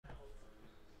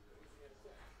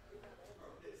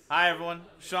Hi everyone,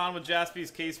 Sean with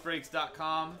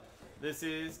JaspysCaseBreaks.com. This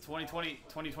is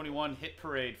 2020-2021 Hit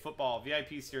Parade Football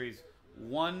VIP Series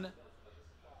 1,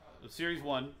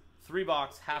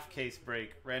 3-box half case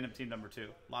break, random team number 2.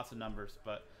 Lots of numbers,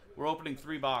 but we're opening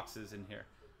 3 boxes in here.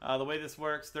 The way this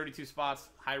works, 32 spots,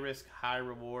 high risk, high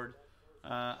reward,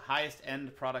 highest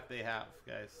end product they have,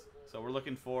 guys. So we're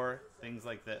looking for things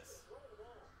like this.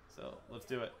 So let's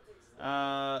do it.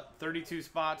 32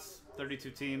 spots,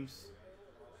 32 teams.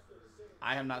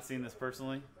 I have not seen this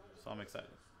personally, so I'm excited.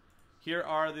 Here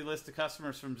are the list of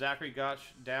customers from Zachary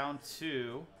Gotch down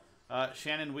to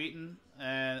Shannon Wheaton,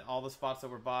 and all the spots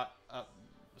that were bought up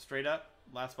straight up.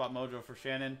 Last spot mojo for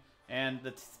Shannon, and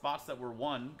the spots that were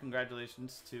won.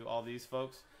 Congratulations to all these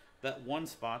folks that won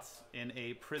spots in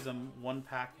a Prism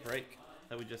 1-pack break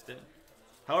that we just did.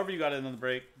 However you got in on the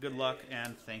break, good luck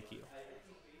and thank you.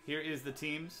 Here is the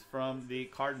teams from the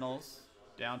Cardinals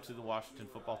down to the Washington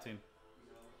football team.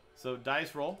 So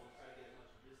dice roll.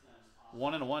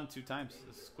 1 and a 1 2 times.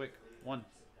 This is quick. 1,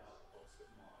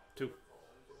 2.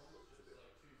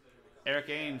 Eric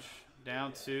Ainge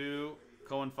down to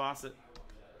Cohen Fawcett.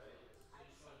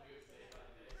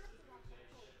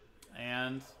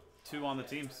 And 2 on the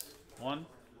teams. 1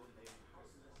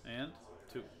 and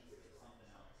 2.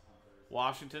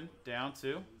 Washington down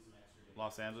to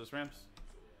Los Angeles Rams.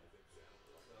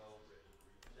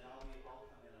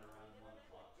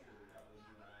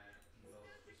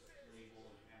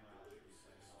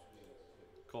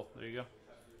 Cool, there you go.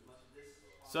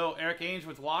 So, Eric Ainge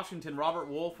with Washington, Robert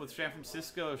Wolf with San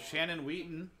Francisco, Shannon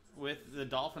Wheaton with the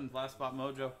Dolphins, last spot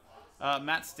mojo.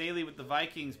 Matt Staley with the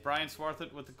Vikings, Brian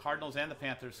Swarthwood with the Cardinals and the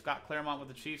Panthers, Scott Claremont with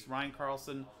the Chiefs, Ryan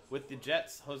Carlson with the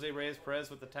Jets, Jose Reyes-Perez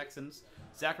with the Texans,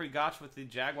 Zachary Gotch with the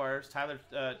Jaguars,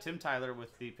 Tim Tyler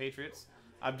with the Patriots,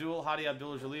 Abdul Hadi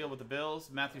Abdul-Jalil with the Bills,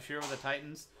 Matthew Shearer with the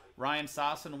Titans, Ryan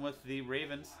Sosson with the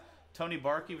Ravens, Tony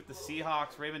Barkey with the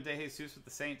Seahawks, Raymond DeJesus with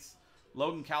the Saints,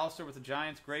 Logan Callister with the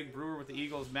Giants, Greg Brewer with the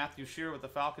Eagles, Matthew Shearer with the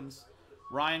Falcons,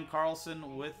 Ryan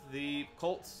Carlson with the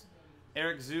Colts,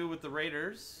 Eric Zoo with the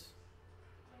Raiders,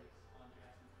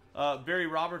 Barry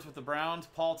Roberts with the Browns,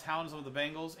 Paul Townsend with the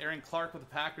Bengals, Aaron Clark with the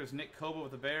Packers, Nick Koba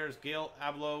with the Bears, Gail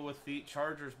Abloh with the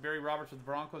Chargers, Barry Roberts with the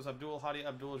Broncos, Abdul Hadi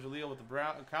Abdul-Jalil with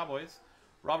the Cowboys,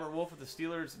 Robert Wolf with the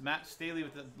Steelers, Matt Staley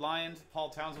with the Lions, Paul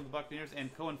Townsend with the Buccaneers,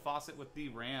 and Cohen Fawcett with the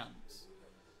Rams.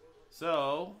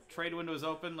 So, trade window is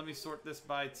open. Let me sort this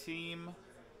by team.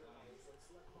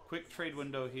 Quick trade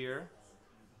window here.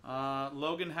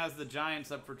 Logan has the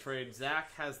Giants up for trade.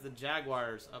 Zach has the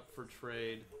Jaguars up for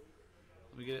trade.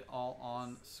 Let me get it all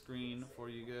on screen for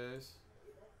you guys.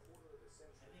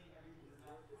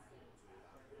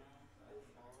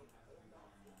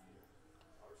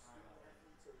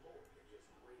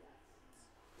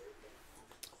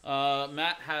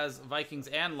 Matt has Vikings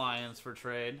and Lions for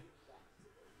trade.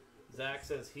 Zach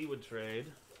says he would trade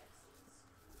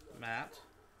Matt.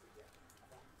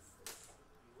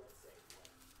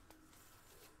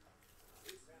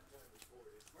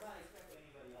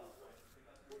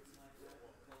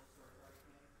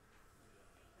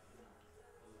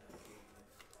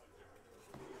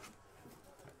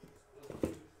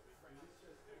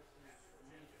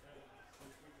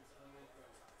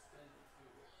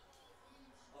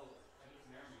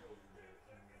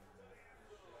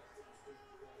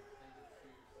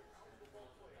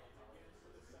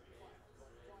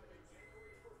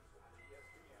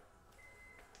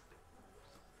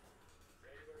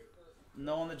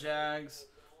 No on the Jags.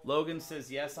 Logan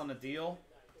says yes on a deal.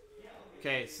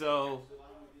 Okay, so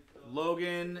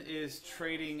Logan is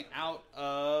trading out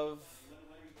of...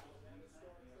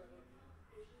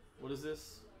 What is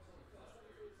this?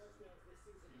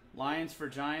 Lions for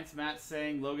Giants. Matt's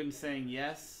saying, Logan's saying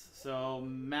yes. So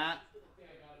Matt,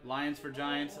 Lions for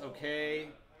Giants, okay.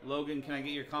 Logan, can I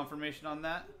get your confirmation on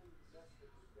that?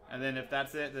 And then if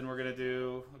that's it, then we're going to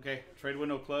do... Okay, trade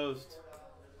window closed.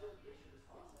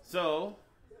 So,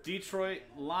 Detroit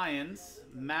Lions.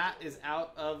 Matt is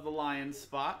out of the Lions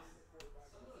spot.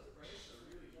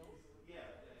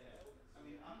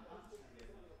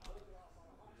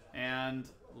 And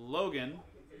Logan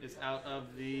is out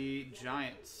of the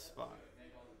Giants spot.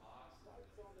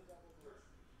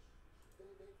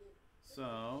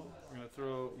 So, we're going to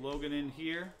throw Logan in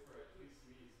here.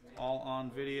 All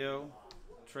on video.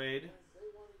 Trade.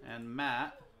 And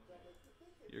Matt,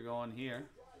 you're going here.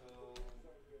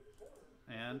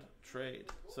 And trade.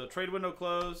 So trade window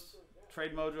closed.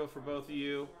 Trade mojo for both of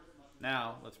you.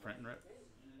 Now, let's print and rip.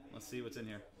 Let's see what's in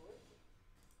here.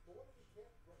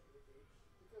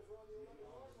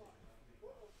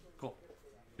 Cool.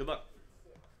 Good luck.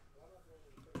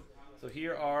 So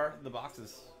here are the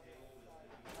boxes.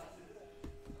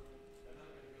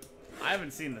 I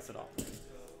haven't seen this at all.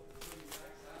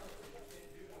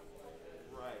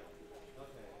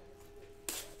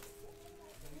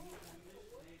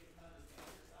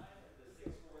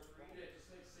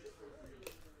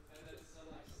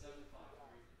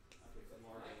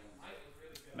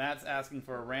 Matt's asking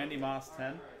for a Randy Moss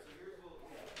 10.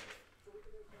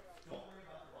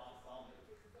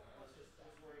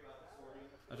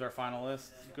 That's our final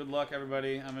list. Good luck,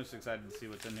 everybody. I'm just excited to see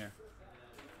what's in here.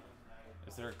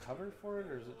 Is there a cover for it,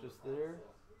 or is it just there?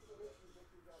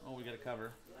 Oh, we got a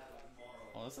cover.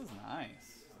 Oh, this is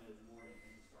nice.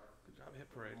 Good job,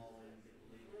 Hit Parade.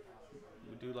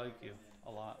 We do like you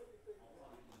a lot.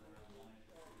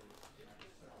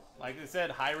 Like I said,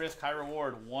 high risk, high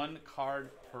reward. 1 card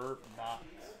per box.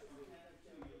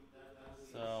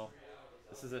 So,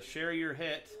 this is a share your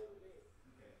hit.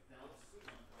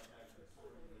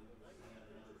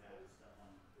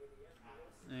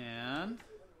 And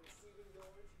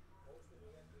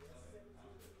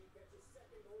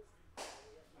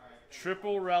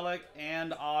triple relic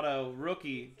and auto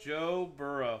rookie Joe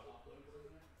Burrow,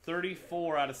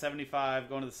 34 out of 75,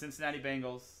 going to the Cincinnati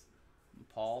Bengals.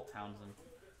 Paul Townsend.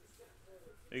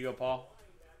 There you go, Paul.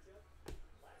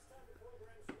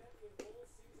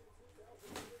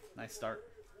 Nice start.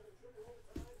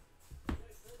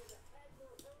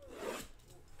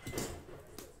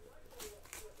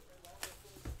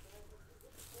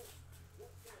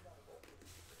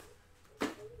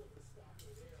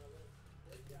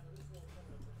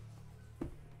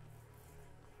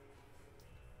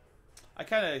 I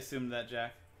kind of assumed that,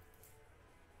 Jack.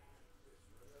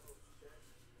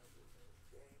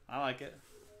 I like it.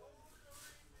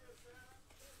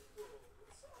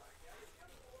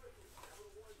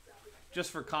 Just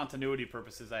for continuity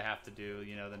purposes, I have to do,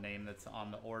 you know, the name that's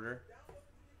on the order.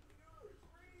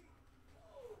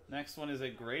 Next one is a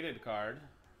graded card.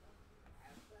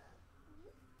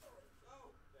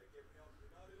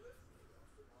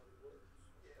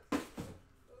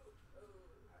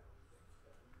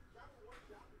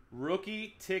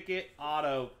 Rookie ticket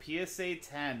auto, PSA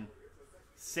 10.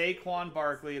 Saquon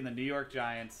Barkley and the New York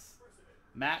Giants.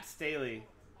 Matt Staley.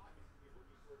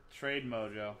 Trade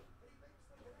Mojo.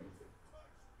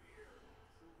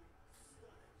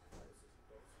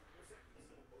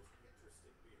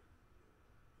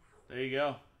 There you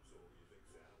go.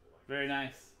 Very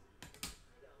nice.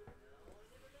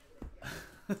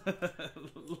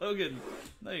 Logan,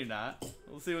 no you're not.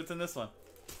 We'll see what's in this one.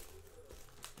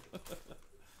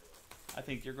 I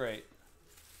think you're great.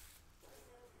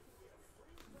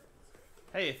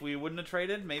 Hey, if we wouldn't have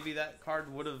traded, maybe that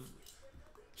card would have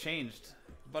changed.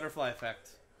 Butterfly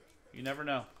effect. You never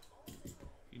know.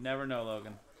 You never know,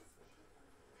 Logan.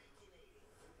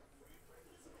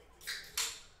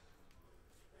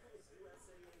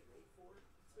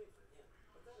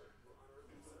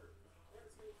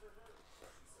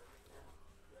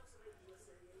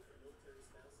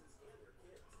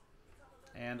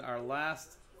 And our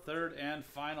last, third, and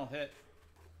final hit.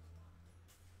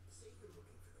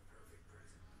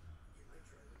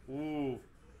 Ooh.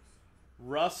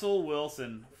 Russell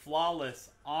Wilson. Flawless.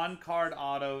 On-card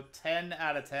auto. 10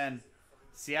 out of 10.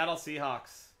 Seattle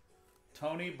Seahawks.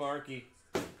 Tony Barkey.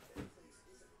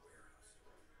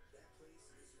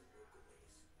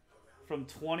 From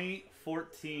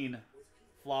 2014.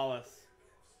 Flawless.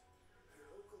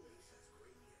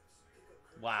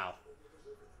 Wow.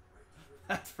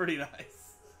 That's pretty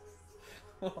nice.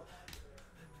 Well,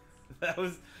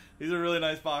 these are really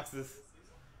nice boxes.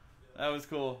 That was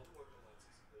cool.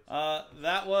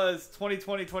 That was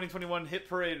 2020-2021 Hit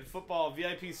Parade Football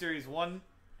VIP Series 1.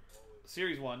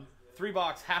 Series 1.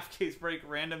 3-box half case break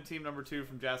random team number 2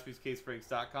 from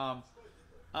jaspyscasebreaks.com.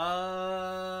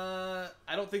 I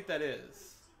don't think that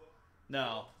is.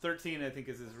 No. 13 I think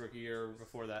is his rookie year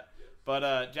before that.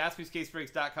 But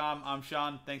jaspyscasebreaks.com. I'm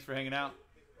Sean. Thanks for hanging out.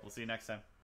 We'll see you next time.